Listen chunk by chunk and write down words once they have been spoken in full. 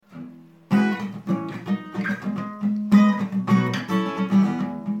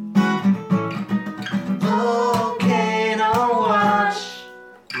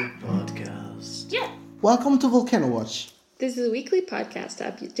Welcome to Volcano Watch. This is a weekly podcast to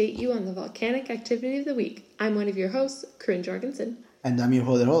update you on the volcanic activity of the week. I'm one of your hosts, Corinne Jorgensen. And I'm your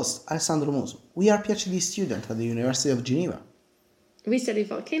other host, Alessandro Muso. We are PhD students at the University of Geneva. We study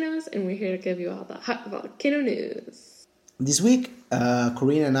volcanoes, and we're here to give you all the hot volcano news. This week,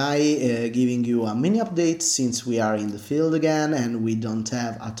 Corinne and I giving you a mini update since we are in the field again and we don't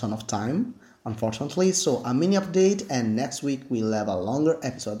have a ton of time, unfortunately. So a mini update, and next week we'll have a longer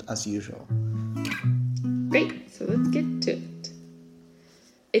episode as usual. Great, so let's get to it.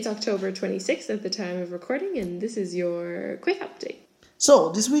 It's October 26th at the time of recording, and this is your quick update. So,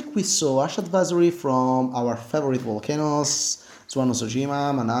 this week we saw ash advisory from our favorite volcanoes,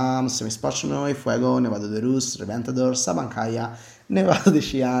 Suano-Sojima, Manam, Semisparcionoi, Fuego, Nevado de Rus, Reventador, Sabancaya, Nevado de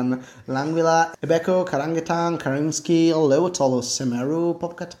Xi'an, L'Anguila, Ebeco, Karangetan, Karimsky, Leotolo, Semeru,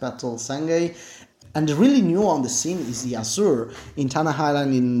 Popocatépetl, Sangay. And really new on the scene is the Azure in Tanna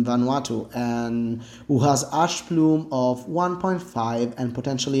Island in Vanuatu, and who has ash plume of 1.5 and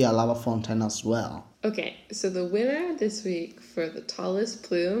potentially a lava fountain as well. Okay, so the winner this week for the tallest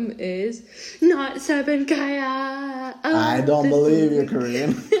plume is not Sabancaya. I don't believe you,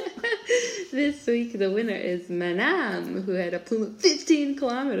 Corinne. This week the winner is Manam, who had a plume of 15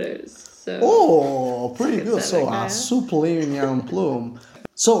 kilometers. So pretty good. So a sublunar plume.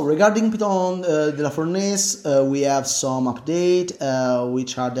 So regarding Piton de la Fournaise, we have some update,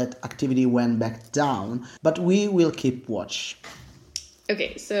 which are that activity went back down, but we will keep watch.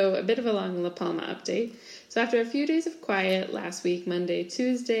 Okay, so a bit of a long La Palma update. So after a few days of quiet last week, Monday,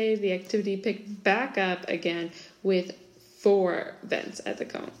 Tuesday, the activity picked back up again with 4 vents at the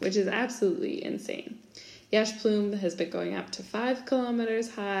cone, which is absolutely insane. The ash plume has been going up to 5 kilometers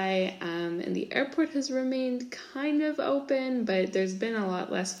high, and the airport has remained kind of open, but there's been a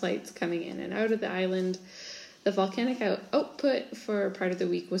lot less flights coming in and out of the island. The volcanic output for part of the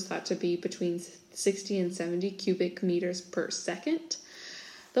week was thought to be between 60 and 70 cubic meters per second.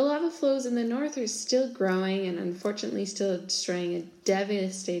 The lava flows in the north are still growing and unfortunately still destroying a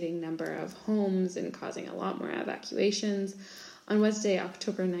devastating number of homes and causing a lot more evacuations. On Wednesday,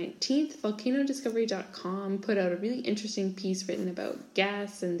 October 19th, volcanodiscovery.com put out a really interesting piece written about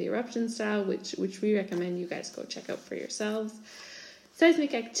gas and the eruption style, which we recommend you guys go check out for yourselves.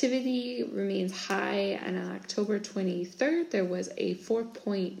 Seismic activity remains high, and on October 23rd, there was a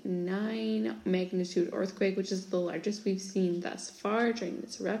 4.9 magnitude earthquake, which is the largest we've seen thus far during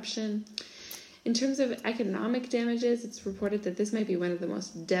this eruption. In terms of economic damages, it's reported that this might be one of the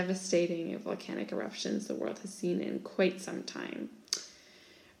most devastating volcanic eruptions the world has seen in quite some time.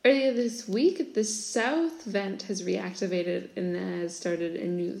 Earlier this week, the south vent has reactivated and has started a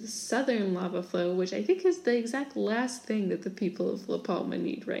new southern lava flow, which I think is the exact last thing that the people of La Palma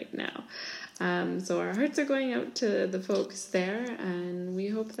need right now. So our hearts are going out to the folks there, and we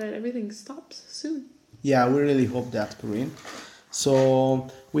hope that everything stops soon. Yeah, we really hope that, Corinne. So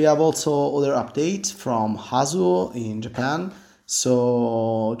we have also other update from Aso in Japan.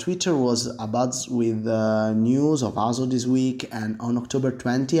 So Twitter was abuzz with news of Aso this week, and on October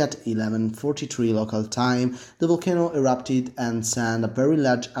 20 at 11:43 local time, the volcano erupted and sent a very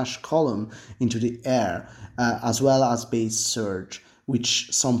large ash column into the air, as well as base surge,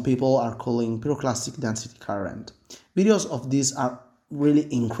 which some people are calling pyroclastic density current. Videos of this are really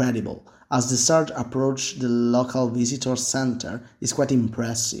incredible. As the surge approached the local visitor center, is quite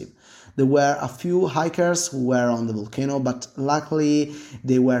impressive. There were a few hikers who were on the volcano, but luckily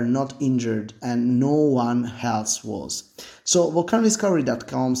they were not injured and no one else was. So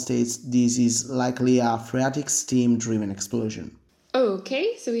volcanodiscovery.com states this is likely a phreatic steam-driven explosion.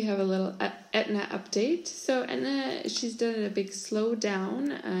 Okay, so we have a little Etna update. So Etna, she's done a big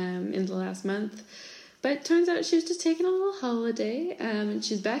slowdown in the last month. But it turns out she was just taking a little holiday, and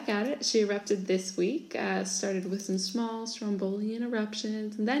she's back at it. She erupted this week, started with some small strombolian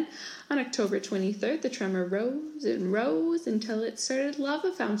eruptions, and then on October 23rd, the tremor rose and rose until it started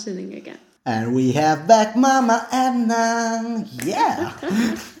lava fountaining again. And we have back Mama Etna, yeah!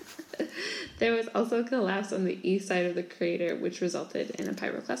 There was also a collapse on the east side of the crater, which resulted in a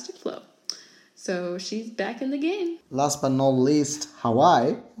pyroclastic flow. So she's back in the game. Last but not least,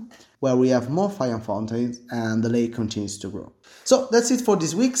 Hawaii, where we have more fire fountains and the lake continues to grow. So that's it for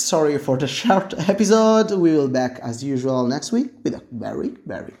this week. Sorry for the short episode. We will be back as usual next week with a very,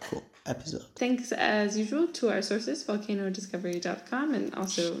 very cool episode. Thanks as usual to our sources, volcanodiscovery.com, and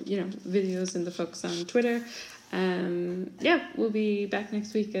also, videos and the folks on Twitter. We'll be back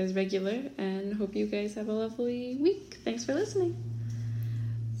next week as regular, and hope you guys have a lovely week. Thanks for listening.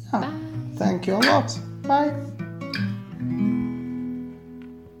 Yeah. Bye. Thank you a lot. Bye.